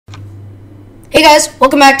Hey guys,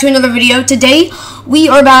 welcome back to another video. Today we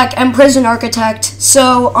are back in Prison Architect.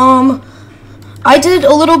 So I did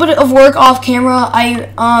a little bit of work off camera.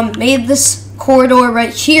 I made this corridor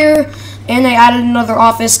right here, and I added another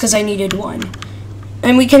office because I needed one.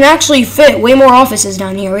 And we can actually fit way more offices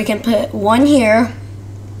down here. We can put one here,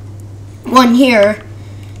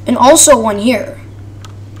 and also one here,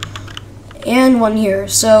 and one here.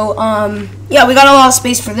 So yeah, we got a lot of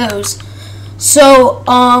space for those. So,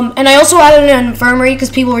 and I also added an infirmary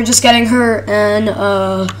because people were just getting hurt, and,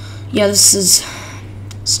 yeah, this is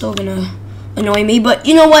still gonna annoy me, but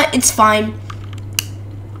you know what, it's fine.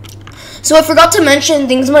 So I forgot to mention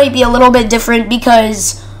things might be a little bit different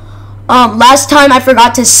because, last time I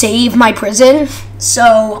forgot to save my prison,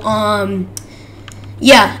 so,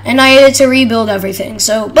 yeah, and I had to rebuild everything,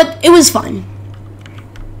 so, but it was fun.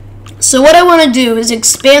 So what I want to do is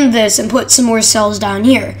expand this and put some more cells down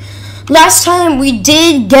here. Last time we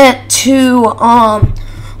did get to all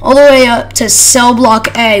the way up to cell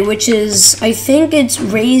block A, which is, I think it's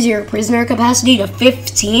raise your prisoner capacity to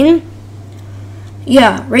 15.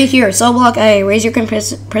 Yeah, right here, cell block A, raise your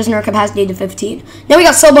prisoner capacity to 15. Now we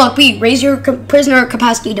got cell block B, raise your prisoner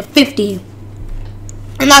capacity to 50.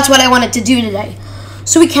 And that's what I wanted to do today.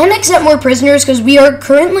 So we can accept more prisoners because we are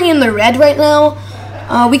currently in the red right now.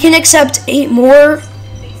 We can accept 8 more.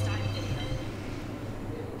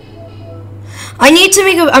 I need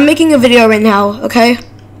to I'm making a video right now, okay?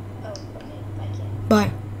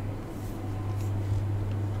 Bye.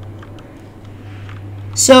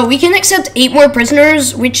 So we can accept 8 more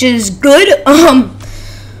prisoners, which is good.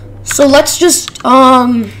 So let's just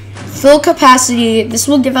fill capacity. This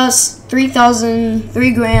will give us 3,000,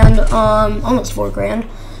 3 grand, almost 4 grand,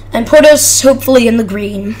 and put us hopefully in the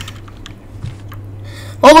green.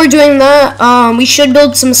 While we're doing that, we should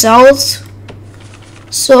build some cells.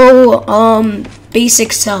 So,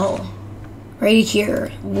 basic cell right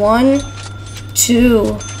here. 1,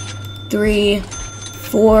 2, 3,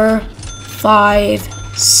 4, 5,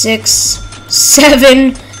 6,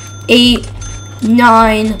 7, 8,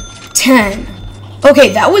 9, 10. Okay,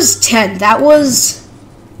 that was 10. That was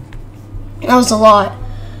a lot.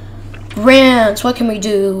 Grants, what can we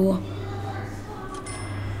do?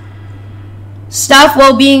 Staff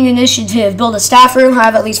well-being initiative. Build a staff room.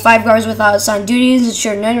 Have at least 5 guards without assigned duties.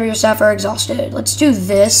 Ensure none of your staff are exhausted. Let's do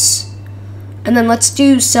this. And then let's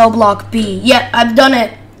do cell block B. Yeah, I've done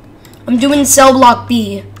it. I'm doing cell block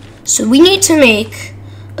B. So we need to make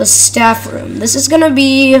a staff room. This is going to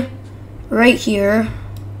be right here,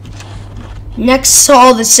 next to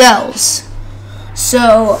all the cells.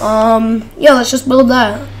 So, yeah, let's just build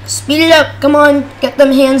that. Speed it up. Come on. Get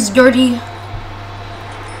them hands dirty.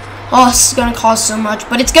 Oh, this is gonna cost so much,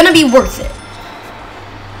 but it's gonna be worth it.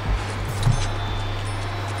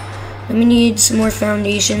 And we need some more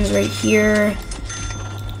foundations right here,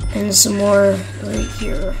 and some more right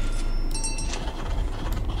here.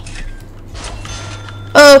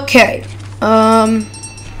 Okay.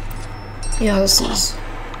 Yeah, this is.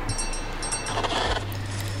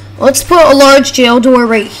 Let's put a large jail door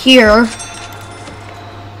right here.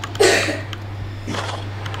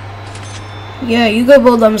 Yeah, you go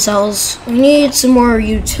build them cells. We need some more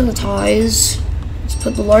utilities. Let's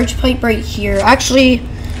put the large pipe right here. Actually,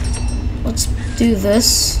 let's do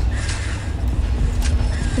this.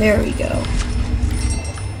 There we go.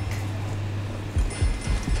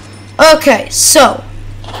 Okay, so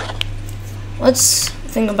let's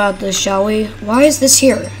think about this, shall we? Why is this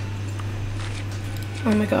here?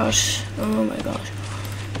 Oh my gosh. Oh my gosh.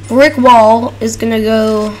 Brick wall is gonna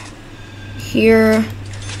go here.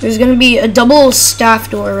 There's gonna be a double staff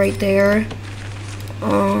door right there.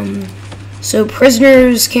 So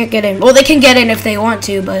prisoners can't get in. Well, they can get in if they want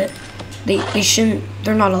to, but they shouldn't.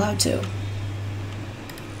 They're not allowed to.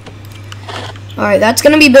 Alright, that's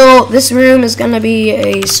gonna be built. This room is gonna be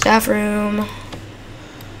a staff room.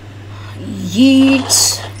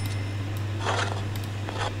 Yeet.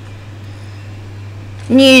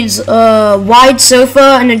 Needs a wide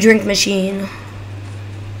sofa and a drink machine.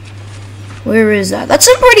 Where is that? That's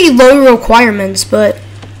some pretty low requirements, but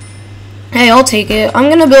hey, I'll take it. I'm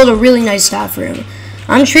gonna build a really nice staff room.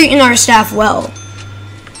 I'm treating our staff well.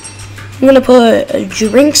 I'm gonna put a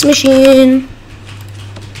drinks machine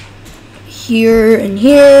here and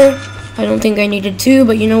here. I don't think I needed 2,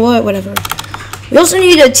 but you know what? Whatever. We also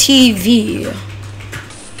need a TV.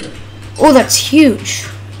 Oh, that's huge.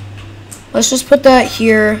 Let's just put that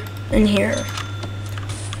here and here.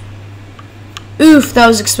 Oof, that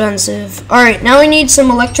was expensive. Alright, now we need some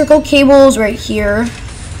electrical cables right here.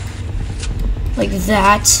 Like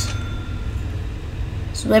that.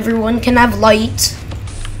 So everyone can have light.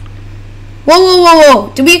 Whoa, whoa, whoa,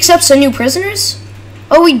 whoa. Did we accept some new prisoners?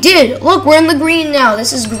 Oh, we did. Look, we're in the green now.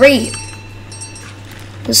 This is great.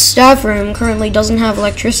 The staff room currently doesn't have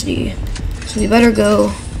electricity, so we better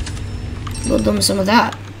go build them some of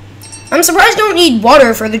that. I'm surprised I don't need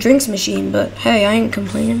water for the drinks machine, but hey, I ain't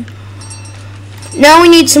complaining. Now we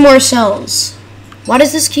need some more cells. Why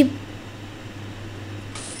does this keep...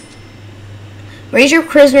 Raise your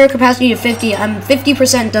prisoner capacity to 50. I'm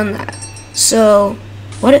 50% done that. So,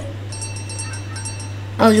 what?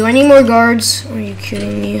 Oh, do I need more guards? Are you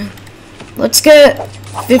kidding me? Let's get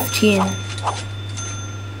 15.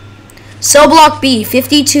 Cell block B,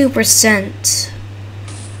 52%.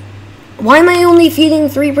 Why am I only feeding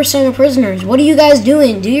 3% of prisoners? What are you guys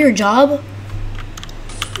doing? Do your job.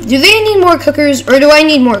 Do they need more cookers, or do I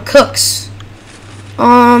need more cooks?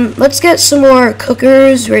 Let's get some more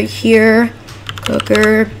cookers right here.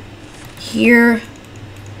 Cooker here.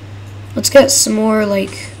 Let's get some more,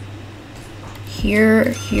 like,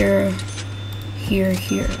 here, here, here,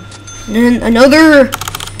 here. And then another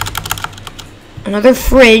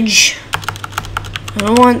fridge. I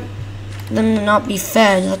don't want them to not be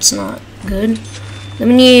fed. That's not good. Then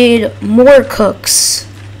we need more cooks.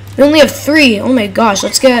 We only have 3. Oh my gosh.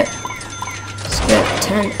 Let's get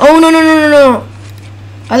 10. Oh no no no no no!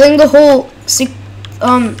 I think the whole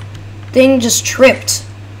thing just tripped.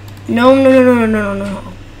 No no no no no no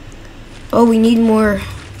no. Oh, we need more.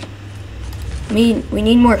 We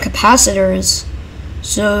need more capacitors.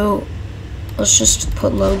 So let's just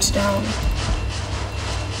put loads down.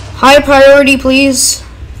 High priority, please.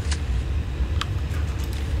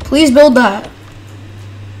 Please build that.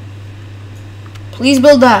 Please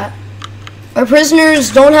build that. Our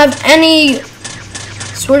prisoners don't have any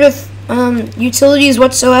sort of utilities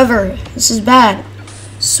whatsoever. This is bad.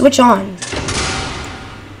 Switch on.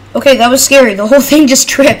 Okay, that was scary. The whole thing just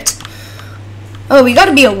tripped. Oh, we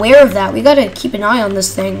gotta be aware of that. We gotta keep an eye on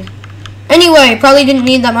this thing. Anyway, probably didn't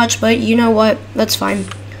need that much, but you know what? That's fine.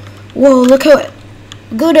 Whoa, look how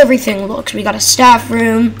good everything looks. We got a staff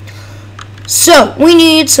room. So, we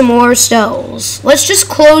need some more cells. Let's just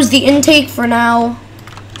close the intake for now.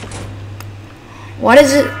 What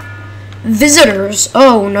is it? Visitors.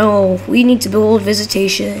 Oh no, we need to build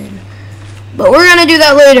visitation. But we're gonna do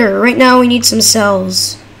that later. Right now we need some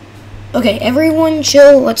cells. Okay, everyone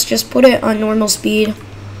chill. Let's just put it on normal speed.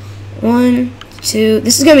 1, 2,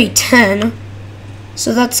 this is gonna be 10.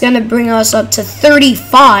 So that's gonna bring us up to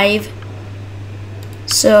 35.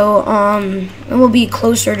 So, it will be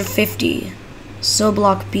closer to 50. Cell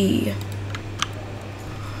block B.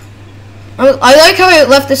 I like how I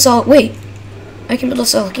left the cell. Wait, I can build a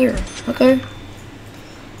cell here. Okay.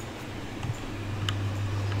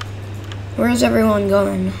 Where's everyone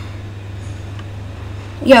going?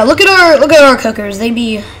 Yeah, look at our cookers. They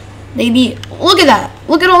be. Look at that.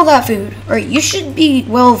 Look at all that food. All right, you should be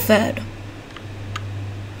well fed.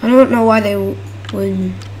 I don't know why they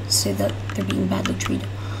would say that they're being badly treated.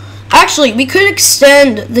 Actually, we could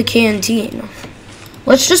extend the canteen.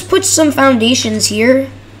 Let's just put some foundations here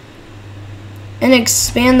and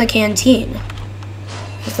expand the canteen,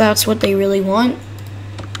 if that's what they really want.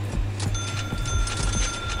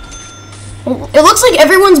 Well, it looks like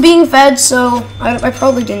everyone's being fed, so I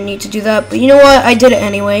probably didn't need to do that, but you know what? I did it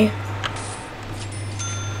anyway.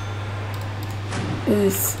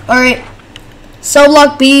 Oof. Alright. Cell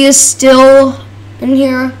block B is still in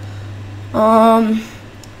here. I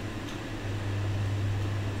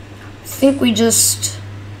think we just...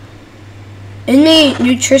 Inmate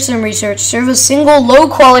nutrition research. Serve a single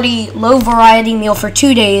low-quality, low-variety meal for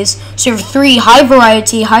 2 days. Serve 3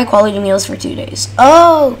 high-variety, high-quality meals for 2 days.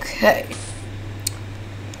 Okay.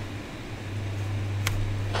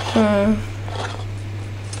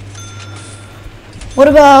 What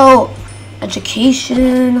about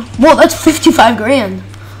education? Whoa, that's 55 grand.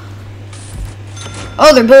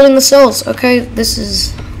 Oh, they're building the cells. Okay, this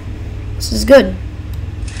is good.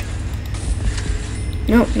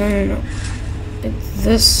 No.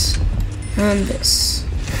 This and this.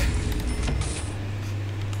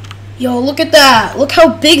 Yo, look at that. Look how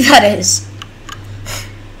big that is.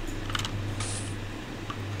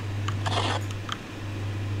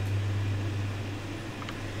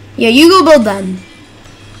 Yeah, you go build them.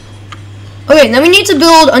 Okay, then we need to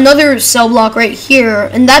build another cell block right here,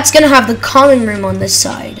 and that's gonna have the common room on this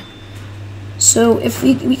side. So if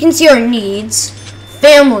we can see our needs.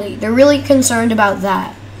 Family, they're really concerned about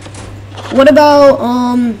that. What about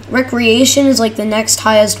recreation is like the next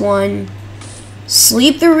highest one.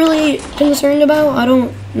 Sleep they're really concerned about. I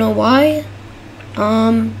don't know why.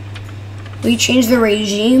 We changed the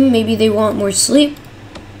regime. Maybe they want more sleep.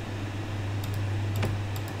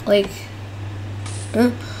 Like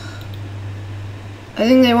I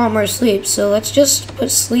think they want more sleep, so let's just put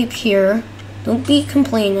sleep here. Don't be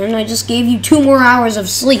complaining. I just gave you 2 more hours of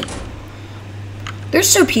sleep. They're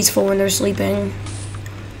so peaceful when they're sleeping.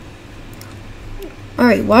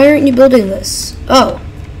 Alright, why aren't you building this? Oh.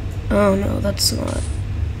 Oh no, that's not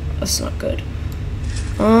good.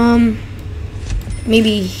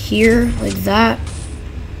 Maybe here, like that.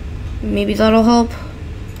 Maybe that'll help.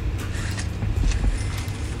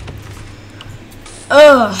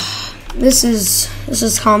 Ugh, this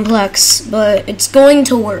is complex, but it's going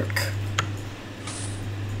to work.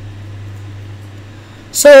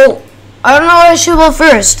 So, I don't know what I should build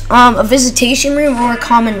first. A visitation room or a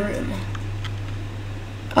common room?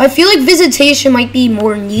 I feel like visitation might be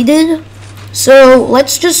more needed. So,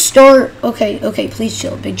 let's just start. Okay, please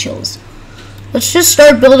chill, big chills. Let's just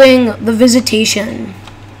start building the visitation.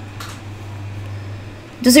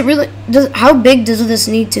 How big does this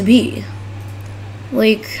need to be?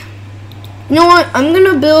 Like, you know what? I'm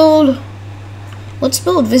gonna let's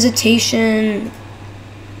build visitation,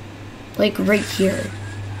 like, right here.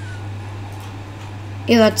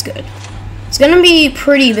 Yeah, that's good. It's gonna be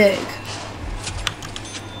pretty big.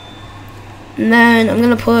 And then I'm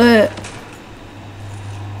gonna put...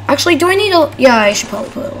 Actually, do I need a... Yeah, I should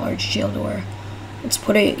probably put a large jail door. Let's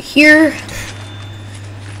put it here.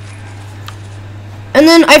 And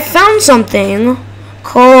then I found something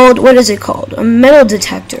called... What is it called? A metal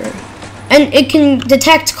detector. And it can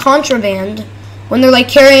detect contraband when they're, like,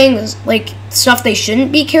 carrying, like, stuff they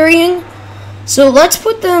shouldn't be carrying. So let's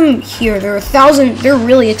put them here. They're they're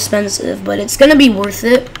really expensive, but it's gonna be worth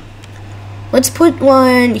it. Let's put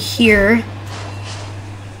one here.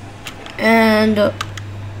 And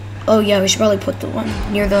oh yeah, we should probably put the one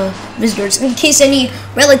near the visitors in case any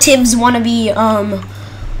relatives want to be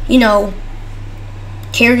you know,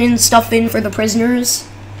 carrying stuff in for the prisoners.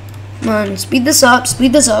 Come on, speed this up,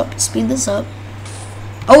 speed this up, speed this up.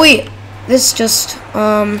 Oh wait, this just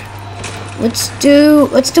let's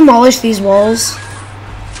demolish these walls.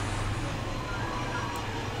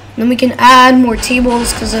 Then we can add more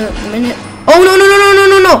tables because a minute. Oh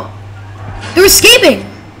no! They're escaping.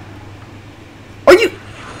 Are you?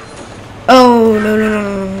 Oh no!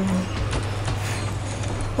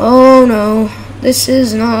 Oh no! This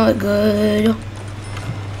is not good.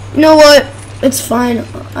 You know what? It's fine.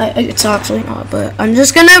 It's actually not, but I'm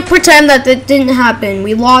just gonna pretend that didn't happen.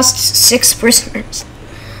 We lost 6 prisoners.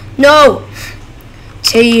 No!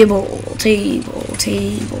 Table.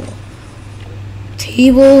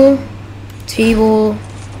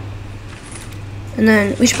 And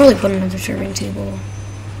then we should probably put another serving table.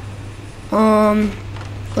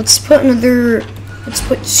 Let's put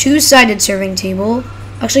 2-sided serving table.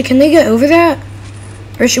 Actually, can they get over that?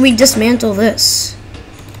 Or should we dismantle this?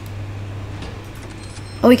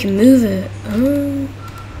 Oh, we can move it. Oh.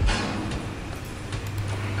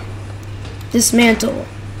 Dismantle.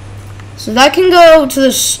 So that can go to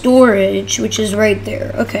the storage, which is right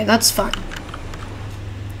there. Okay, that's fine.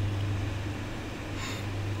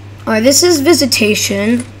 Alright, this is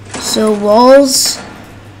visitation. So walls,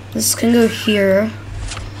 this can go here.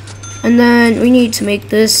 And then we need to make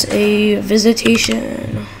this a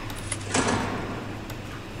visitation.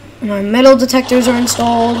 And our metal detectors are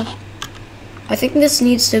installed. I think this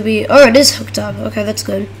needs to be... Oh, it is hooked up. Okay, that's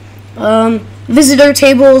good. Visitor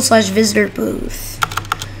table / visitor booth.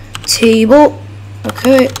 Table.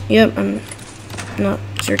 Okay, yep, I'm not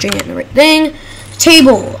searching it in the right thing.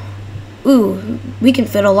 Table. Ooh, we can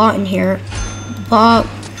fit a lot in here. Bop,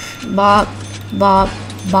 bop, bop,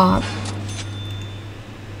 bop.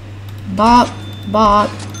 Bop, bop,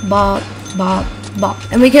 bop, bop, bop.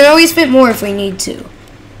 And we can always fit more if we need to.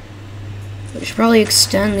 We should probably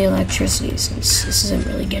extend the electricity since this isn't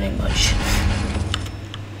really getting much.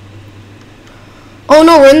 Oh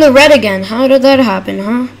no, we're in the red again. How did that happen,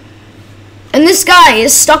 huh? And this guy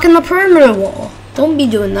is stuck in the perimeter wall. Don't be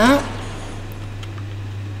doing that.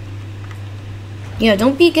 Yeah,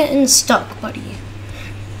 don't be getting stuck, buddy.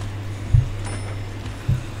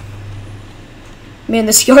 Man,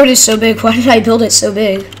 this yard is so big. Why did I build it so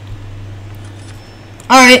big?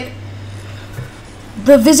 Alright.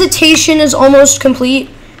 The visitation is almost complete.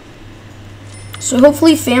 So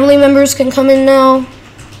hopefully family members can come in now.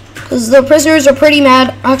 Because the prisoners are pretty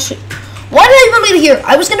mad. Actually, why did I build it here?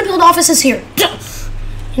 I was going to build offices here.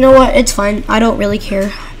 You know what? It's fine. I don't really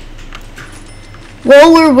care.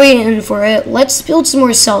 While we're waiting for it, let's build some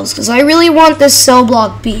more cells. Because I really want this cell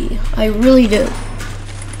block B. I really do.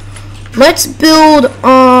 Let's build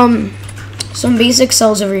some basic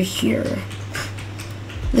cells over here.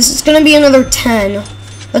 This is going to be another 10.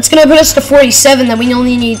 That's going to put us to 47. Then we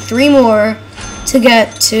only need 3 more to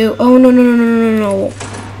get to... Oh, no.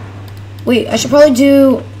 Wait, I should probably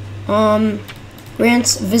do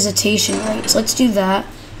grants visitation rights. Let's do that.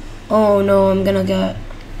 Oh no, I'm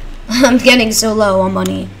getting so low on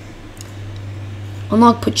money.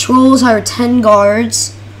 Unlock patrols, hire 10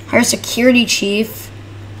 guards, hire security chief.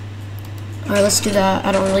 Alright, let's do that.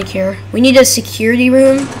 I don't really care. We need a security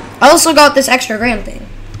room. I also got this extra grant thing.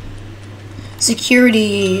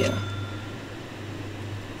 Security.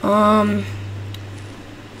 Alright,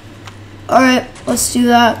 let's do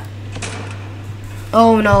that.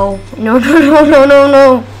 Oh no. No, no, no, no, no,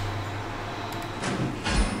 no.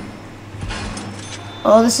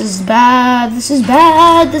 Oh, this is bad. This is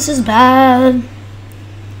bad. This is bad.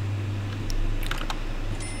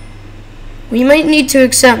 We might need to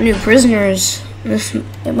accept new prisoners.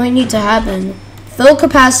 It might need to happen. Fill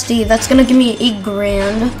capacity. That's gonna give me 8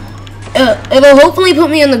 grand. It'll hopefully put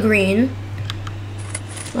me in the green.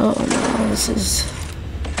 Oh no, this is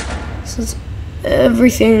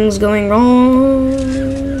everything's going wrong.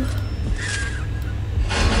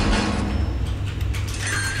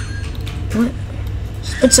 What?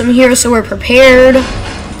 Let's put some here so we're prepared.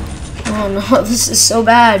 Oh no, this is so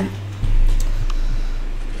bad.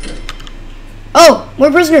 Oh,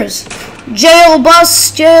 more prisoners. Jail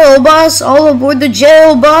bus, all aboard the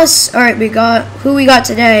jail bus. Alright, who we got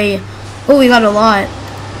today? Oh, we got a lot.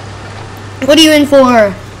 What are you in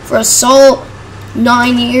for? For assault,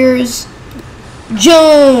 9 years.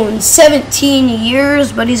 Jones, 17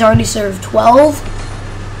 years, but he's already served 12.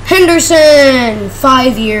 Henderson,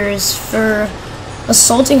 5 years for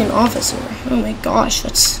assaulting an officer. Oh my gosh,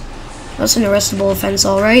 that's an arrestable offense,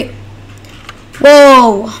 alright.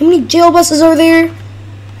 Whoa, how many jail buses are there?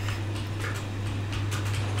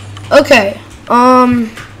 Okay,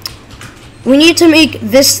 we need to make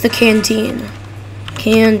this the canteen.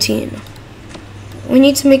 We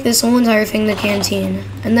need to make this whole entire thing the canteen.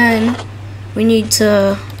 And then we need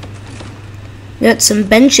to get some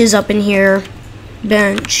benches up in here.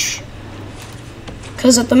 Bench.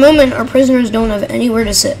 Because at the moment, our prisoners don't have anywhere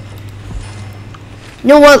to sit. You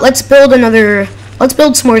know what? Let's build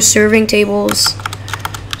some more serving tables.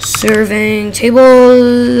 Serving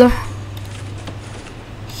table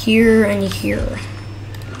here and here.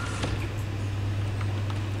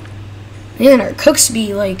 Man, our cooks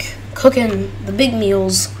be like cooking the big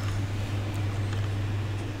meals.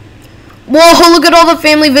 Whoa, look at all the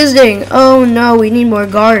family visiting. Oh no, we need more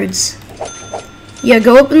guards. Yeah,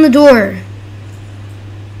 go open the door.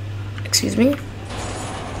 Excuse me?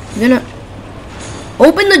 You're gonna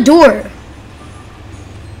open the door.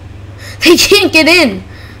 They can't get in.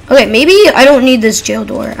 Okay, maybe I don't need this jail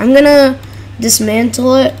door. I'm gonna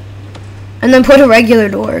dismantle it and then put a regular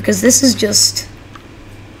door, because this is just...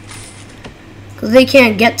 because they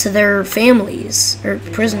can't get to their families, or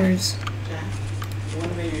prisoners. Jack, you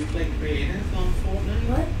want to maybe play creative on Fortnite?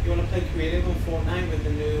 What? You want to play creative on Fortnite with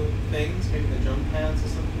the new things? Maybe the jump pads or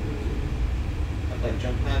something? Like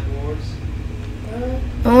jump pad wars?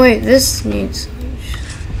 Oh wait, this needs...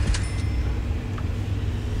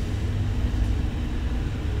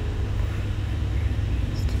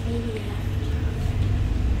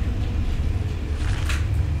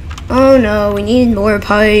 oh no, we need more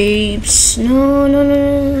pipes. No, no,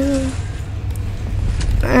 no, no.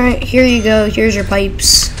 Alright, here you go. Here's your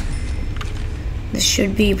pipes. This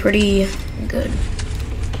should be pretty good.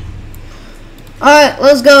 Alright,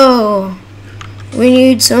 let's go. We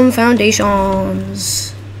need some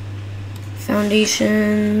foundations.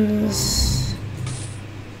 Foundations.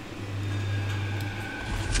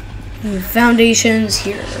 And foundations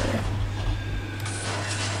here.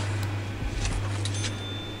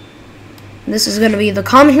 This is gonna be the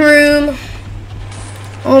common room.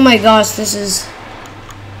 Oh my gosh, this is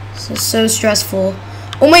so stressful.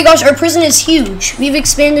 Oh my gosh, our prison is huge. We've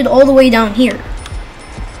expanded all the way down here.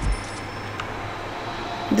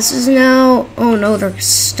 This is now... oh no, they're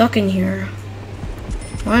stuck in here.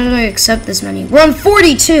 Why did I accept this many? We're on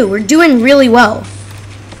 42. We're doing really well.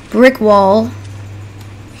 Brick wall.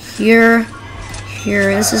 Here.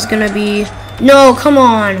 Here. This is gonna be... no, come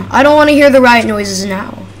on. I don't want to hear the riot noises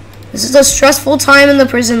now. This is a stressful time in the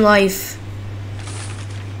prison life.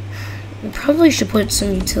 We probably should put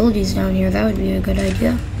some utilities down here. That would be a good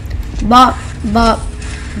idea. Bop, bop,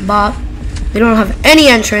 bop. We don't have any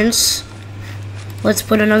entrance. Let's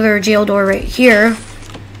put another jail door right here.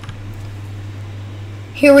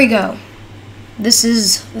 Here we go. This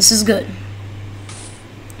is good.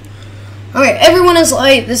 Alright, everyone is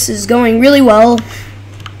light. This is going really well.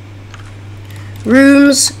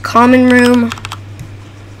 Rooms, common room.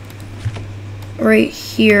 Right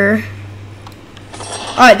here.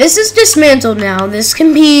 Alright, this is dismantled now. This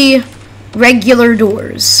can be regular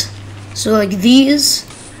doors. So like these,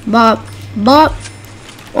 bop, Bop.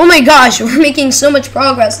 Oh my gosh, we're making so much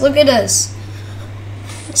progress. Look at us.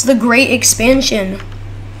 It's the great expansion.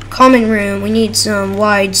 Common room. We need some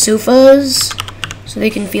wide sofas so they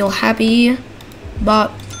can feel happy.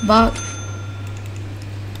 Bop, bop.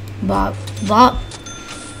 Bop, bop.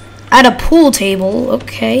 At a pool table.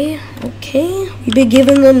 Okay, okay. We've been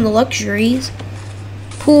giving them the luxuries.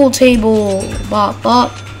 Pool table. Bop,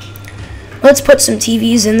 bop. Let's put some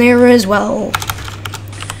TVs in there as well.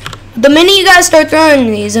 The minute you guys start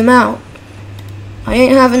throwing these, I'm out. I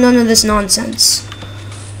ain't having none of this nonsense.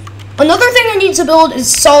 Another thing I need to build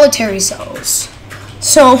is solitary cells.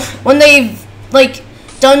 So when they've like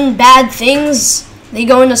done bad things, they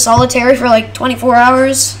go into solitary for like 24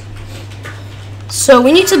 hours. So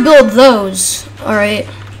we need to build those. Alright.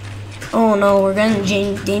 Oh no, we're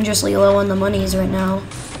getting dangerously low on the monies right now.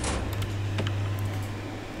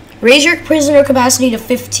 Raise your prisoner capacity to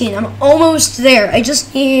 15. I'm almost there. I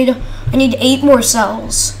need 8 more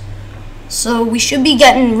cells. So we should be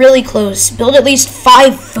getting really close. Build at least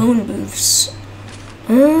 5 phone booths.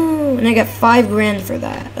 Oh, and I got 5 grand for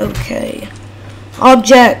that. Okay.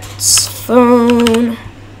 Objects. Phone.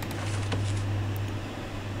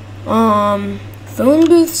 Phone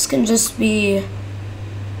booths can just be...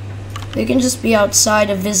 They can just be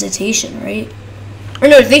outside of visitation, right? Or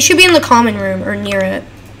no, they should be in the common room or near it.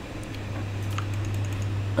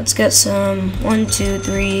 Let's get some 1, 2,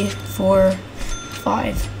 3, 4,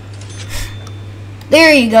 5.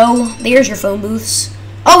 There you go. There's your phone booths.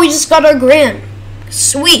 Oh, we just got our grant.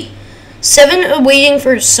 Sweet. 7 awaiting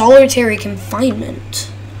for solitary confinement.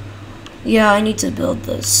 Yeah, I need to build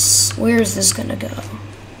this. Where is this gonna go?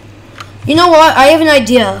 You know what? I have an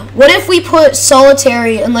idea. What if we put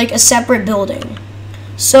solitary in like a separate building?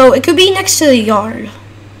 So it could be next to the yard.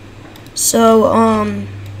 So,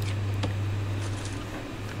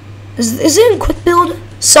 is it in quick build?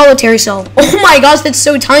 Solitary cell. Oh my gosh, that's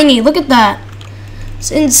so tiny. Look at that.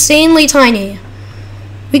 It's insanely tiny.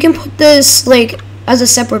 We can put this like as a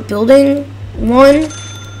separate building. 1,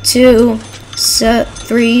 2,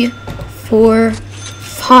 3, 4,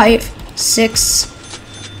 5, 6,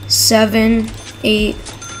 7, 8,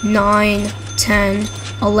 9, 10,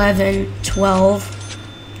 11, 12,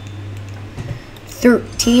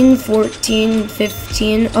 13, 14,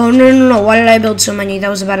 15. Oh, no. Why did I build so many? That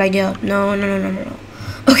was a bad idea. No.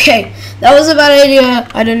 Okay, that was a bad idea.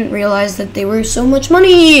 I didn't realize that they were so much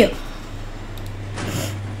money.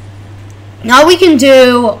 Now we can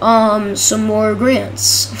do some more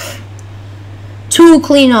grants to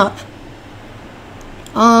clean up.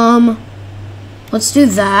 Let's do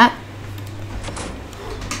that.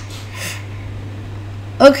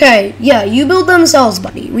 Okay, yeah, you build them cells,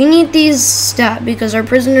 buddy. We need these stat because our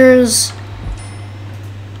prisoners...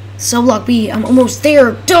 Cell block B, I'm almost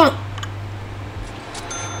there. Done!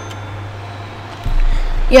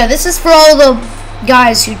 Yeah, this is for all the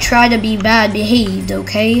guys who try to be bad behaved,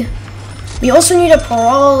 okay? We also need a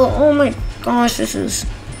parole. Oh my gosh, this is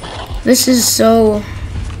so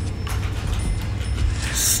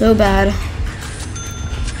bad.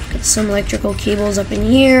 Get some electrical cables up in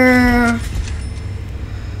here.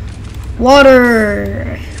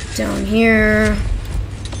 Water down here.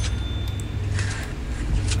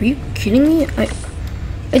 Are you kidding me?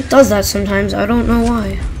 It does that sometimes. I don't know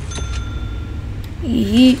why.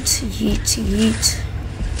 Yeet, yeet, yeet.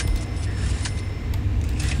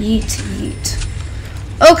 Yeet, yeet.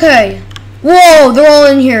 Okay. Whoa, they're all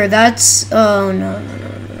in here. That's... Oh, no.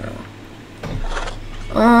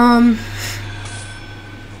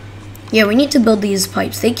 Yeah, we need to build these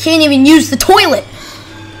pipes. They can't even use the toilet.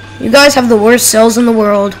 You guys have the worst cells in the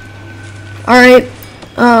world. Alright.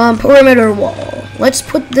 Perimeter wall. Let's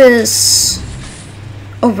put this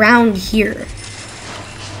around here.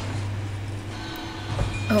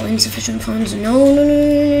 Oh, insufficient funds.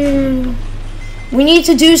 No. We need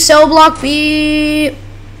to do cell block B.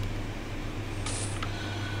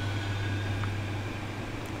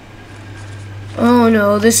 Oh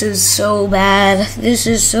no, this is so bad. This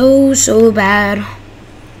is so bad.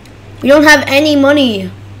 We don't have any money.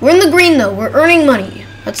 We're in the green though. We're earning money.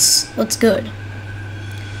 That's good.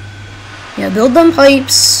 Yeah, build them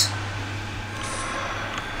pipes.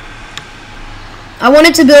 I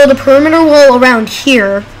wanted to build a perimeter wall around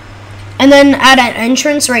here, and then add an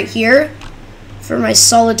entrance right here for my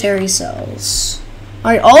solitary cells.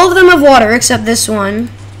 Alright, all of them have water except this one.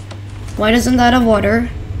 Why doesn't that have water?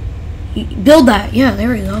 Build that. Yeah, there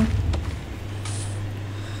we go.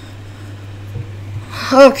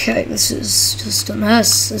 Okay, this is just a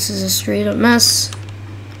mess. This is a straight up mess.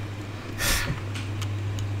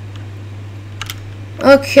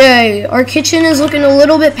 Okay, our kitchen is looking a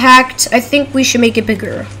little bit packed. I think we should make it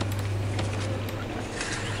bigger.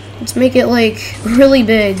 Let's make it like really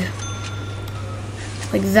big.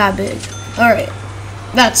 Like that big. Alright.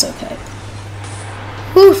 That's okay.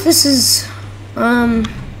 Whew, this is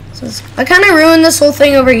I kind of ruined this whole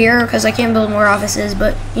thing over here because I can't build more offices,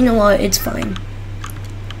 but you know what? It's fine.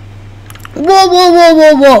 Whoa, whoa, whoa,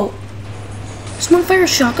 whoa, whoa. Someone fire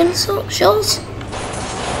shotgun shells?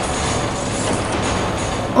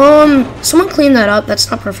 Someone clean that up. That's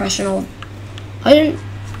not professional. How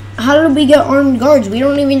did we get armed guards? We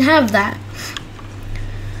don't even have that.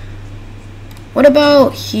 What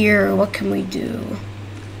about here? What can we do?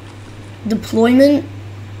 Deployment?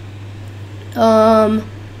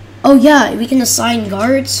 Oh yeah, we can assign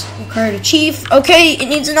guards. Require a chief. Okay, it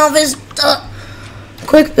needs an office.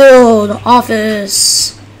 Quick build.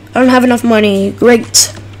 Office. I don't have enough money.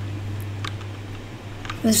 Great.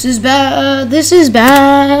 This is bad. This is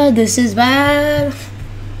bad. This is bad.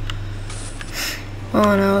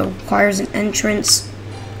 Oh no, it requires an entrance.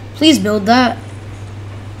 Please build that.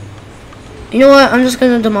 You know what? I'm just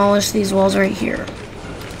gonna demolish these walls right here.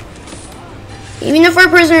 Even if our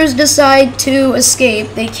prisoners decide to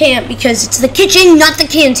escape, they can't because it's the kitchen, not the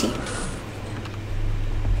canteen.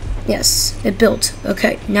 Yes, it built.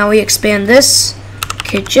 Okay, now we expand this.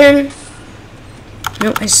 Kitchen.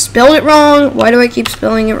 No, I spelled it wrong. Why do I keep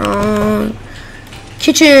spelling it wrong?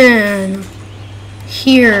 Kitchen.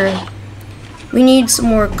 Here. We need some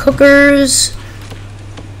more cookers.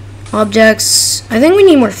 Objects. I think we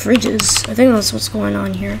need more fridges. I think that's what's going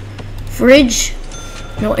on here. Fridge.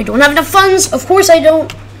 No, I don't have enough funds. Of course I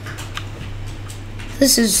don't.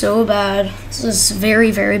 This is so bad. This is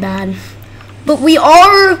very, very bad. But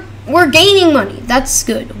we're gaining money. That's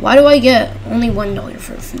good. Why do I get only $1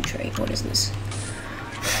 for a food tray? What is this?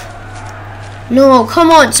 No,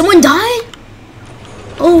 come on. Someone died?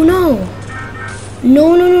 Oh, no.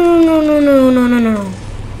 No, no, no, no, no, no, no, no, no, no.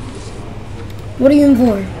 What are you in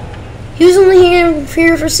for? He was only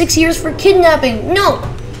here for 6 years for kidnapping. No.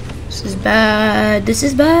 This is bad. This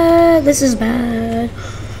is bad. This is bad.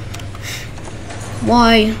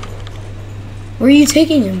 Why? Where are you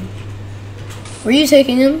taking him? Where are you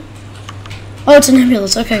taking him? Oh, it's an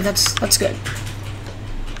ambulance. Okay, that's good.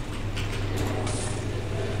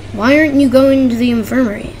 Why aren't you going to the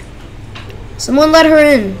infirmary? Someone let her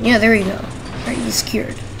in. Yeah, there you go. Alright, he's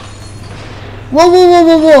secured. Whoa, whoa, whoa,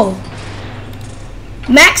 whoa, whoa.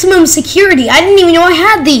 Maximum security. I didn't even know I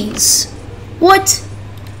had these. What?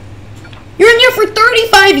 You're in here for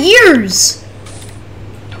 35 years.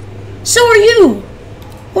 So are you.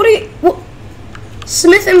 What are you? What?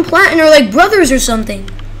 Smith and Platten are like brothers or something.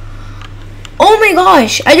 Oh my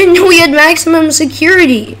gosh. I didn't know we had maximum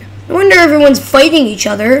security. No wonder everyone's fighting each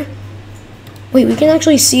other. Wait, we can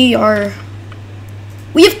actually see our...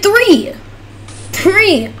 We have 3.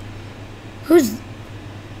 3. Who's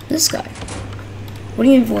this guy? What are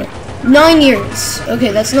you in for? 9 years.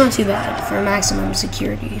 Okay, that's not too bad for maximum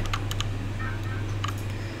security.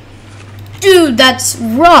 Dude, that's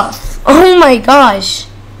rough. Oh my gosh.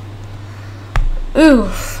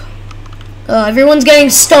 Oof. Everyone's getting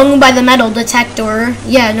stung by the metal detector.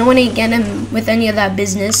 Yeah, no one ain't getting with any of that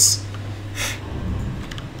business.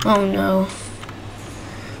 Oh no.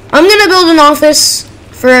 I'm gonna build an office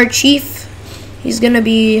for our chief. He's gonna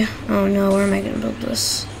be... Oh no, where am I gonna build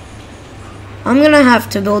this? I'm gonna have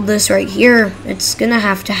to build this right here. It's gonna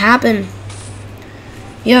have to happen.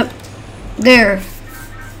 Yep. There.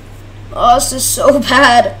 Oh, this is so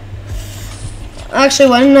bad. Actually,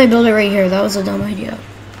 why didn't I build it right here? That was a dumb idea.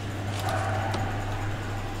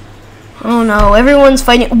 Oh no, everyone's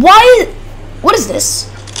fighting. Why? What is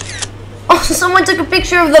this? Oh, someone took a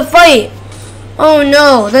picture of the fight. Oh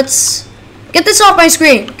no, that's... Get this off my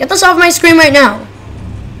screen. Get this off my screen right now.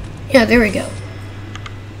 Yeah, there we go.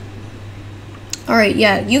 Alright,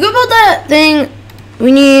 yeah. You go build that thing.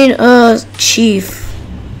 We need a chief.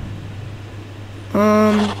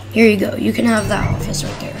 Here you go. You can have that office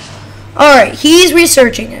right there. Alright, he's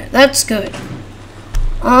researching it. That's good.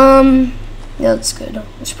 Yeah, that's good.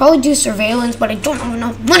 I should probably do surveillance, but I don't have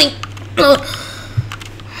enough money.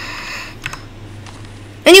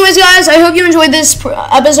 Anyways, guys, I hope you enjoyed this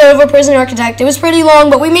episode of A Prison Architect. It was pretty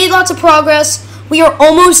long, but we made lots of progress. We are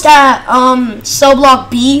almost at cell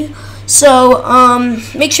block B. So,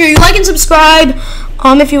 make sure you like and subscribe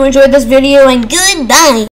if you enjoyed this video, and goodbye.